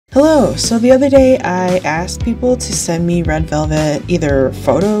Hello! So the other day I asked people to send me red velvet either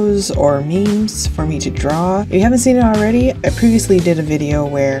photos or memes for me to draw. If you haven't seen it already, I previously did a video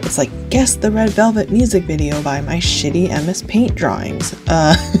where it's like, guess the red velvet music video by my shitty MS Paint drawings.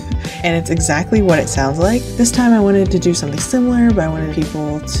 And it's exactly what it sounds like. This time I wanted to do something similar, but I wanted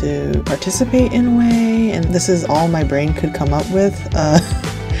people to participate in a way, and this is all my brain could come up with.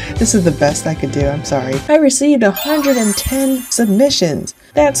 This is the best I could do, I'm sorry. I received 110 submissions.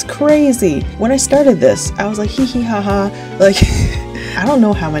 That's crazy. When I started this, I was like, hee hee haha. Like, I don't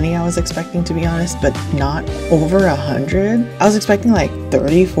know how many I was expecting, to be honest, but not over 100. I was expecting like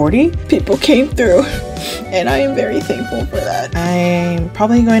 30, 40. People came through, and I am very thankful for that. I'm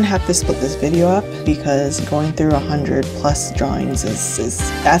probably going to have to split this video up because going through 100 plus drawings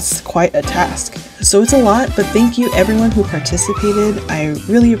that's quite a task. So it's a lot, but thank you everyone who participated. I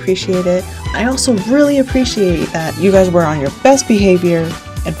really appreciate it. I also really appreciate that you guys were on your best behavior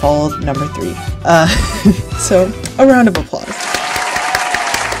and followed number 3. So a round of applause.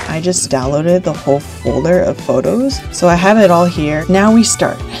 I just downloaded the whole folder of photos, so I have it all here. Now we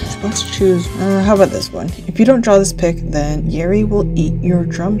start. Let's choose, how about this one? If you don't draw this pic, then Yuri will eat your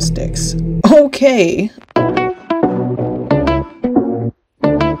drumsticks. Okay.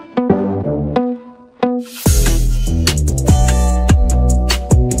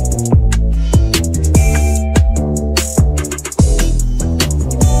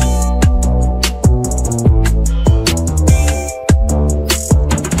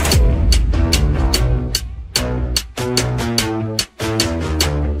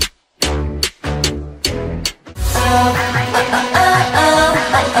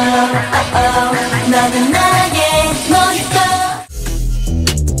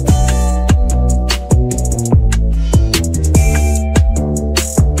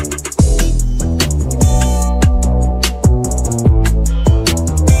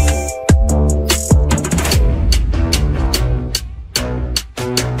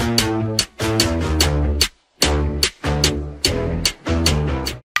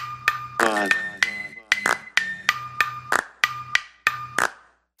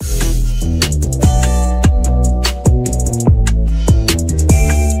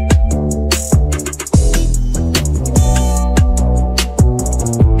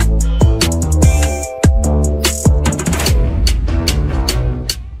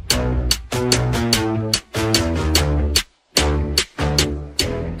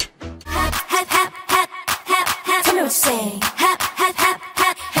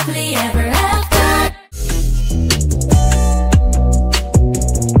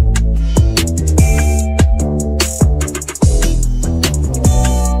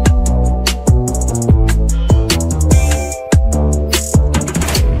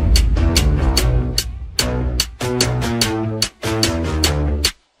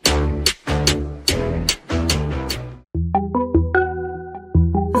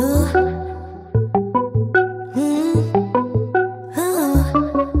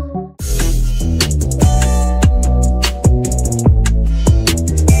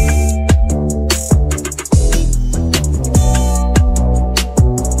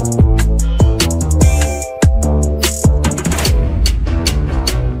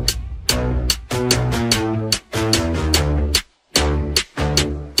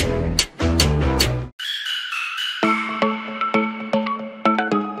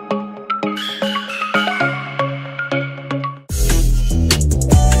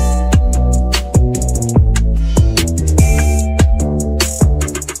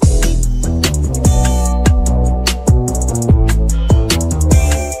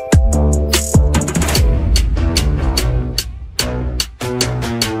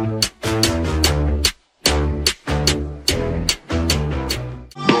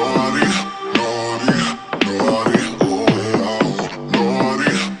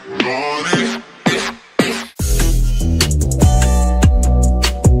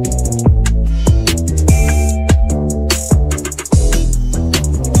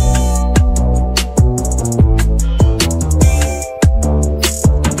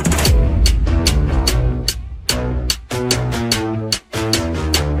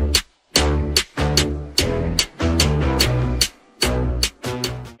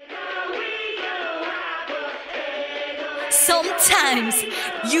 Sometimes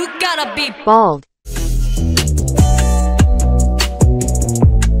you gotta be bald.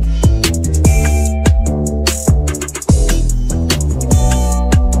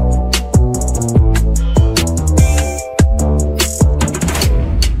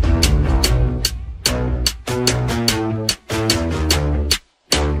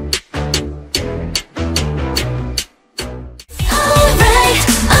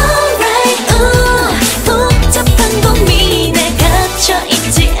 alright.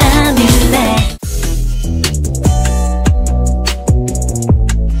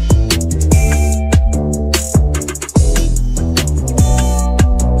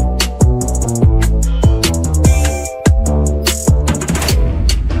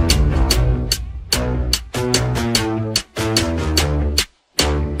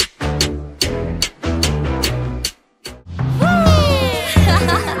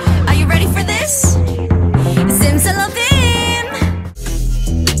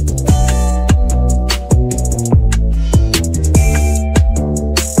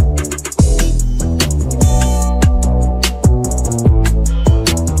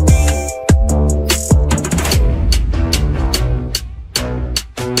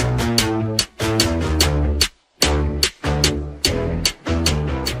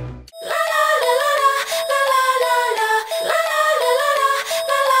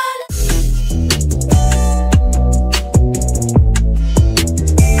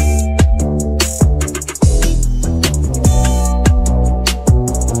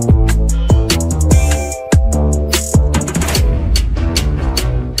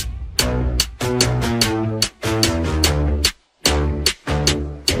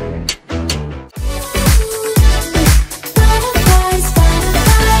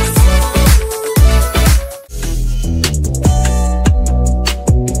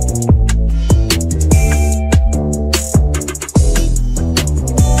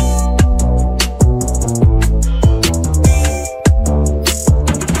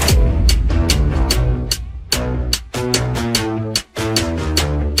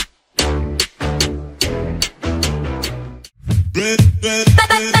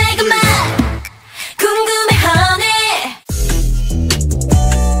 빨간 맛 궁금해하네.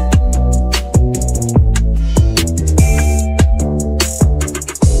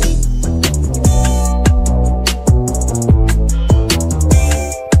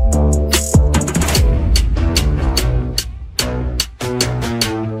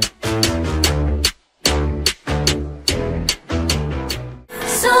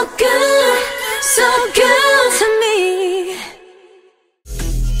 So good to me.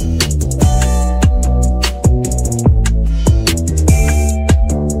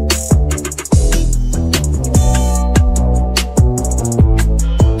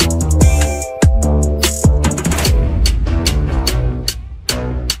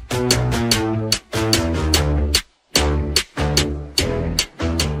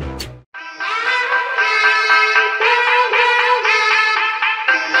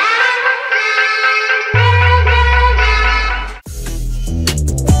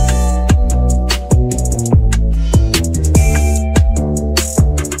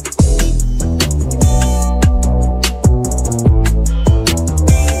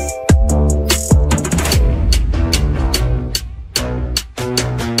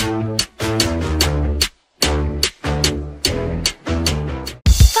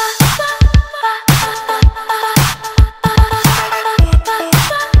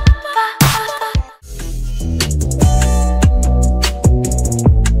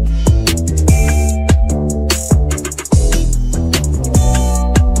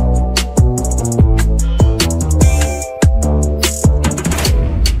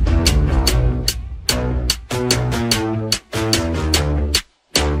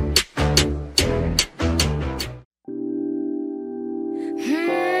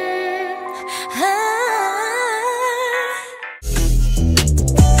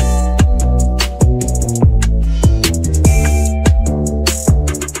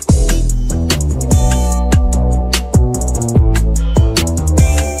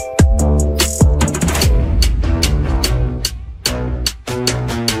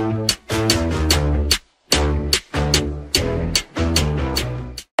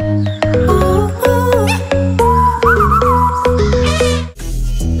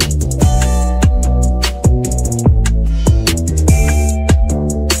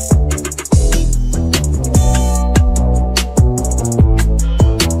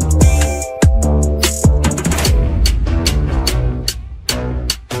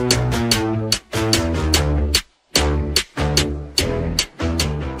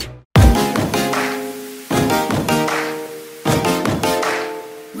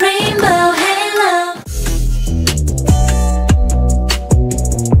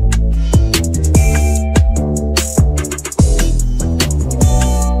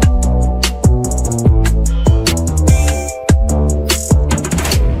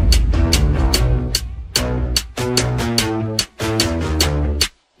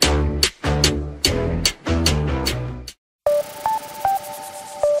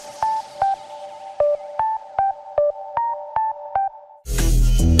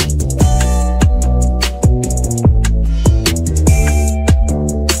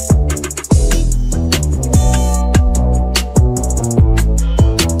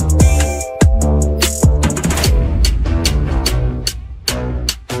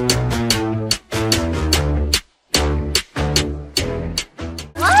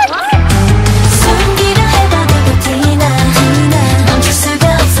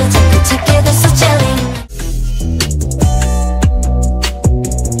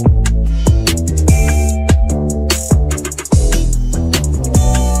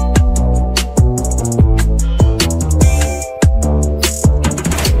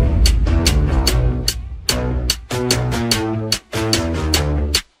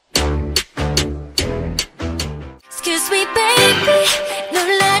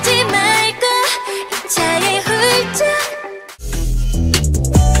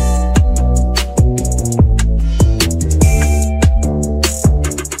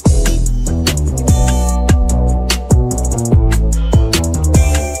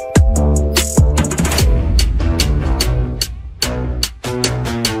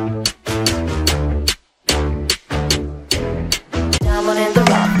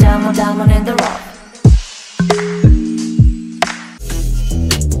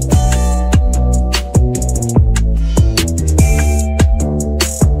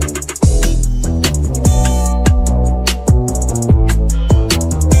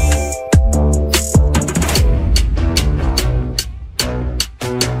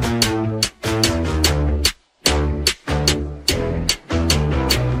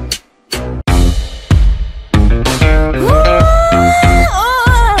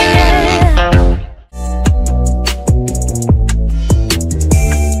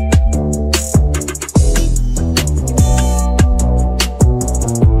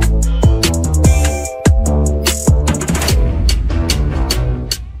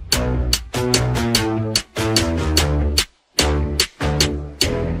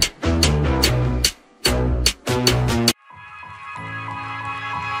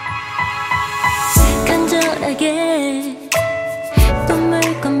 달게 꿈을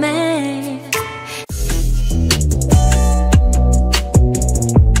꺼내.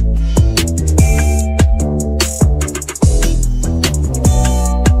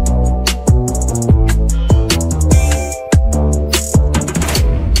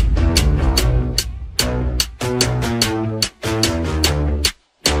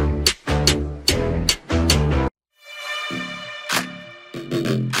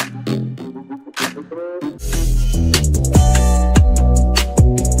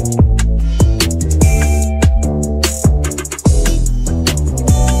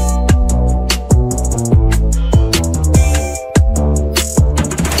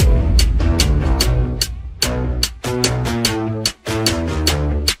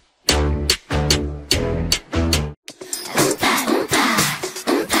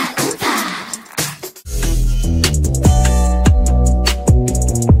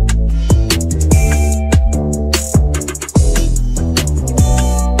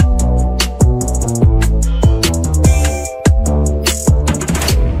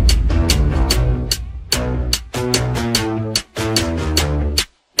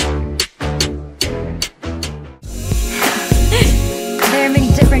 There are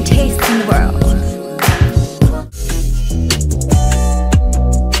many different tastes in the world.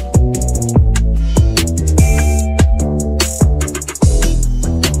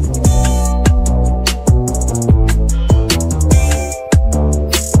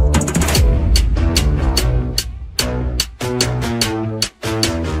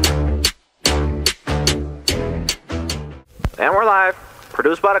 And we're live.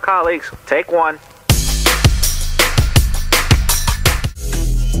 Produced by the colleagues. Take one.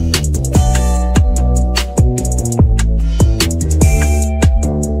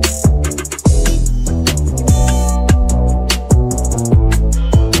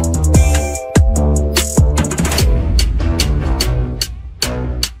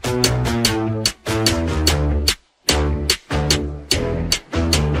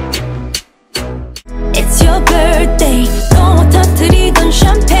 It's your birthday. 너와 터뜨리던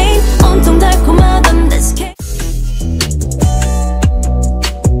샴페인 온통 달콤하던 this cake.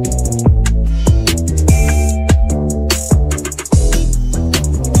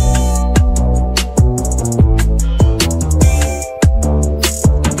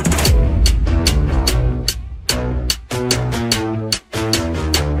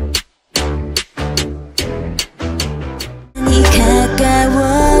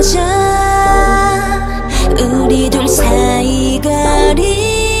 가까워져 우리 둘 사이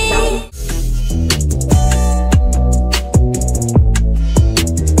거리.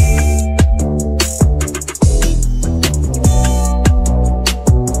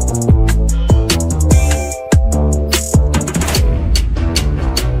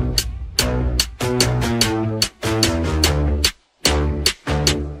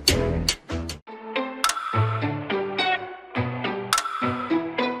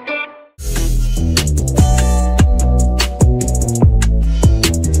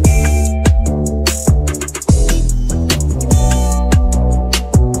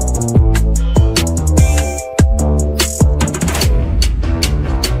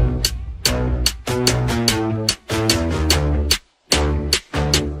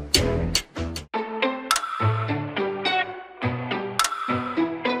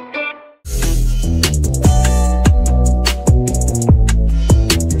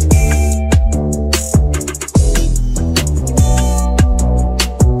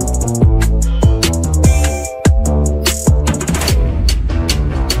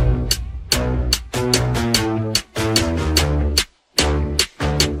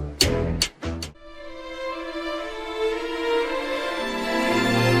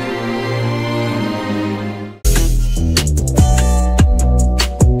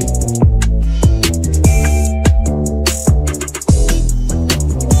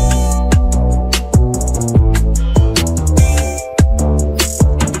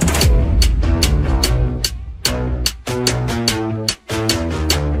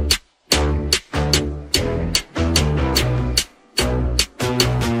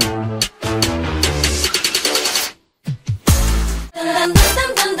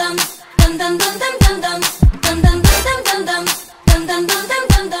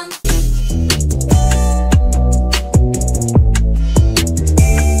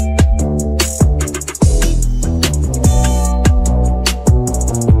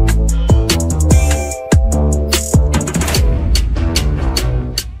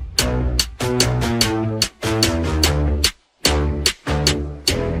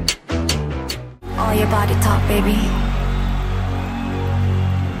 All your body talk, baby.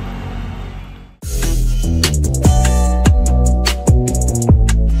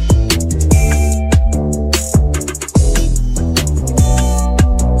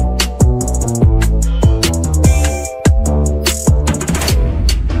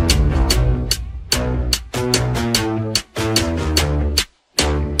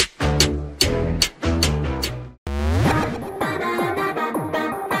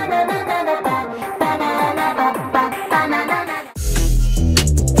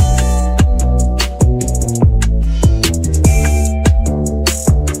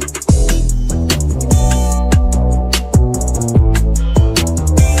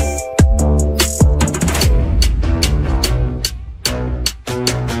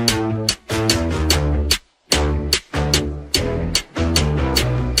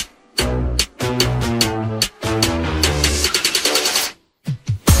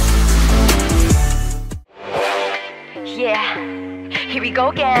 Here we go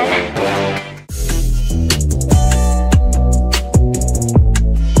again.